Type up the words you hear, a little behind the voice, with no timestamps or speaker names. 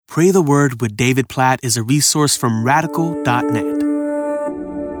Pray the Word with David Platt is a resource from radical.net.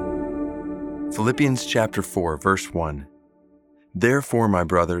 Philippians chapter 4, verse 1. Therefore, my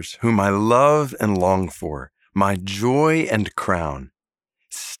brothers, whom I love and long for, my joy and crown,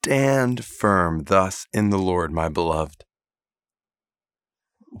 stand firm thus in the Lord, my beloved.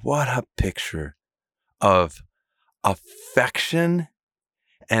 What a picture of affection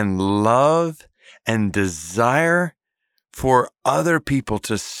and love and desire for other people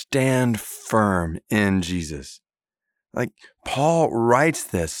to stand firm in Jesus. Like Paul writes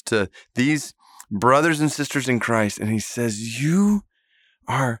this to these brothers and sisters in Christ, and he says, you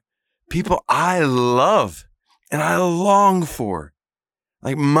are people I love and I long for.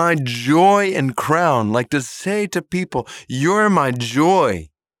 Like my joy and crown, like to say to people, you're my joy,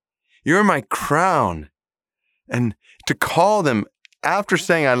 you're my crown. And to call them, after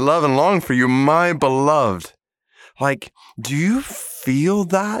saying I love and long for you, my beloved. Like, do you feel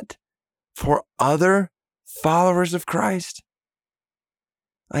that for other followers of Christ?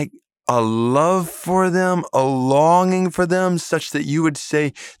 Like a love for them, a longing for them, such that you would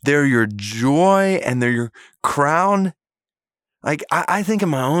say they're your joy and they're your crown. Like I think in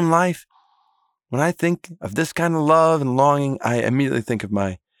my own life, when I think of this kind of love and longing, I immediately think of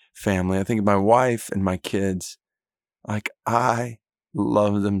my family. I think of my wife and my kids. Like I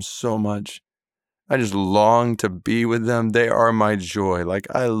love them so much. I just long to be with them. They are my joy.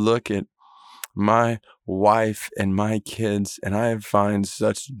 Like I look at my wife and my kids and I find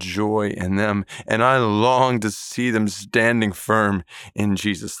such joy in them. And I long to see them standing firm in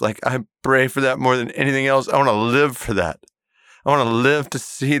Jesus. Like I pray for that more than anything else. I want to live for that. I want to live to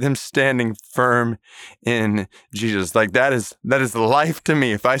see them standing firm in Jesus. Like that is life to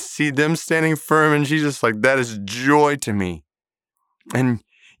me. If I see them standing firm in Jesus, like that is joy to me. And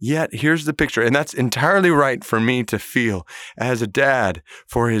yet here's the picture. And that's entirely right for me to feel as a dad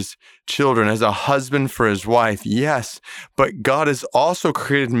for his children, as a husband for his wife. Yes, but God has also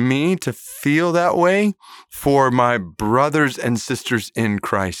created me to feel that way for my brothers and sisters in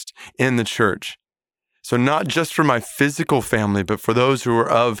Christ in the church. So not just for my physical family, but for those who are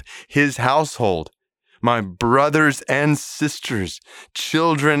of his household, my brothers and sisters,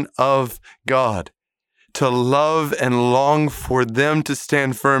 children of God, to love and long for them to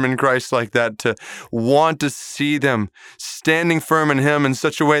stand firm in Christ like that, to want to see them standing firm in him in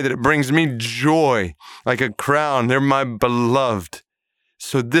such a way that it brings me joy like a crown. They're my beloved.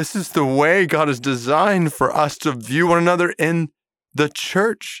 So this is the way God has designed for us to view one another in the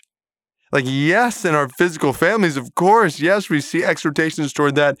church. Like, yes, in our physical families, of course, yes, we see exhortations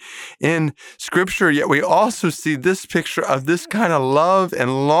toward that in Scripture, yet we also see this picture of this kind of love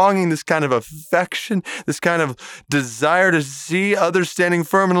and longing, this kind of affection, this kind of desire to see others standing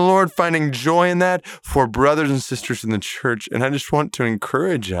firm in the Lord, finding joy in that for brothers and sisters in the church. And I just want to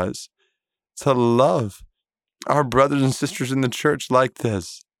encourage us to love our brothers and sisters in the church like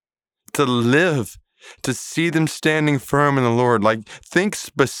this, to live, to see them standing firm in the Lord. Like, think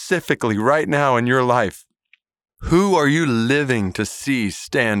specifically right now in your life. Who are you living to see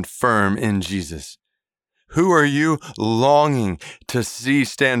stand firm in Jesus? Who are you longing to see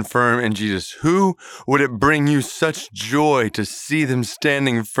stand firm in Jesus? Who would it bring you such joy to see them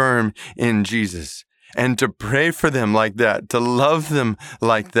standing firm in Jesus? And to pray for them like that, to love them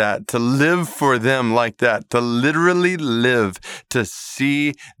like that, to live for them like that, to literally live, to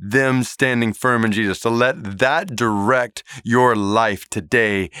see them standing firm in Jesus, to let that direct your life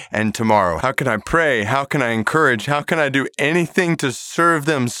today and tomorrow. How can I pray? How can I encourage? How can I do anything to serve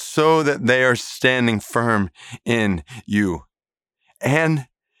them so that they are standing firm in you? And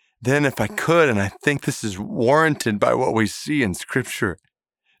then if I could, and I think this is warranted by what we see in Scripture,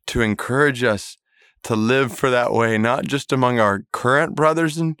 to encourage us to live for that way, not just among our current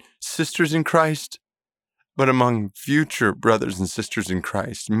brothers and sisters in Christ, but among future brothers and sisters in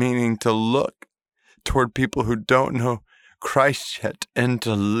Christ, meaning to look toward people who don't know Christ yet and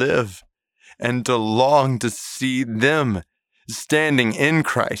to live and to long to see them standing in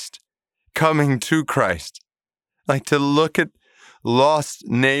Christ, coming to Christ, like to look at lost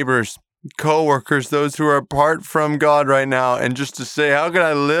neighbors, co-workers, those who are apart from God right now, and just to say, how can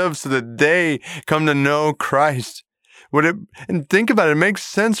I live so that they come to know Christ? And think about it, it makes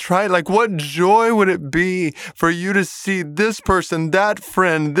sense, right? Like, what joy would it be for you to see this person, that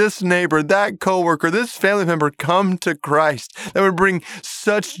friend, this neighbor, that coworker, this family member come to Christ? That would bring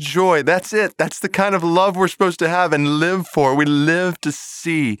such joy. That's it. That's the kind of love we're supposed to have and live for. We live to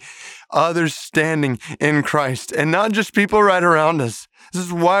see others standing in Christ and not just people right around us. This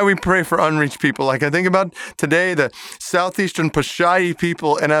is why we pray for unreached people. Like I think about today, the southeastern Pashai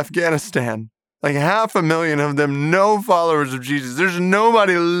people in Afghanistan. Like 500,000 of them, no followers of Jesus. There's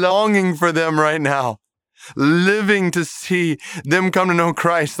nobody longing for them right now, living to see them come to know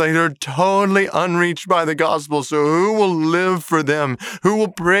Christ. Like they're totally unreached by the gospel. So who will live for them? Who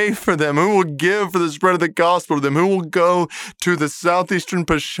will pray for them? Who will give for the spread of the gospel to them? Who will go to the southeastern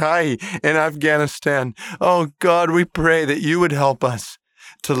Pashai in Afghanistan? Oh God, we pray that you would help us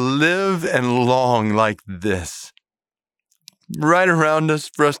to live and long like this. Right around us,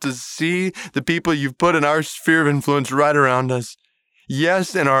 for us to see the people you've put in our sphere of influence right around us.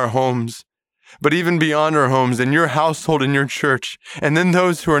 Yes, in our homes, but even beyond our homes, in your household, in your church, and then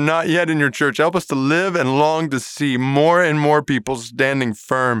those who are not yet in your church. Help us to live and long to see more and more people standing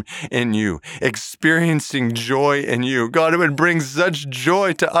firm in you, experiencing joy in you. God, it would bring such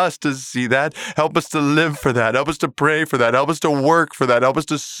joy to us to see that. Help us to live for that. Help us to pray for that. Help us to work for that. Help us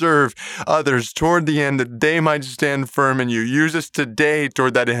to serve others toward the end that they might stand firm in you. Use us today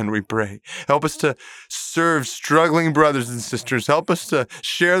toward that end, we pray. Help us to serve struggling brothers and sisters. Help us to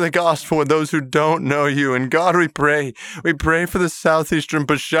share the gospel with those who don't know you. And God, we pray for the southeastern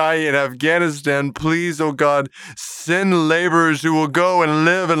Pashai in Afghanistan. Please, oh God, send laborers who will go and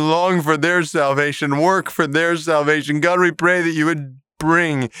live and long for their salvation, work for their salvation. God, we pray that you would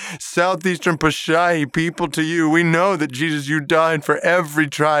bring southeastern Pashai people to you. We know that, Jesus, you died for every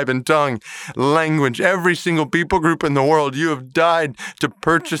tribe and tongue, language, every single people group in the world. You have died to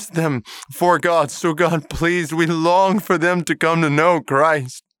purchase them for God. So God, please, we long for them to come to know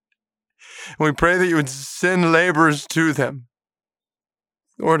Christ. And we pray that you would send laborers to them.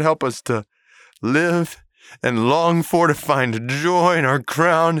 Lord, help us to live and long for, to find joy in our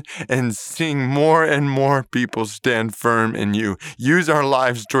crown and seeing more and more people stand firm in you. Use our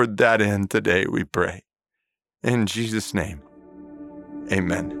lives toward that end today, we pray. In Jesus' name,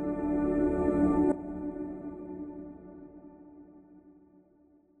 amen.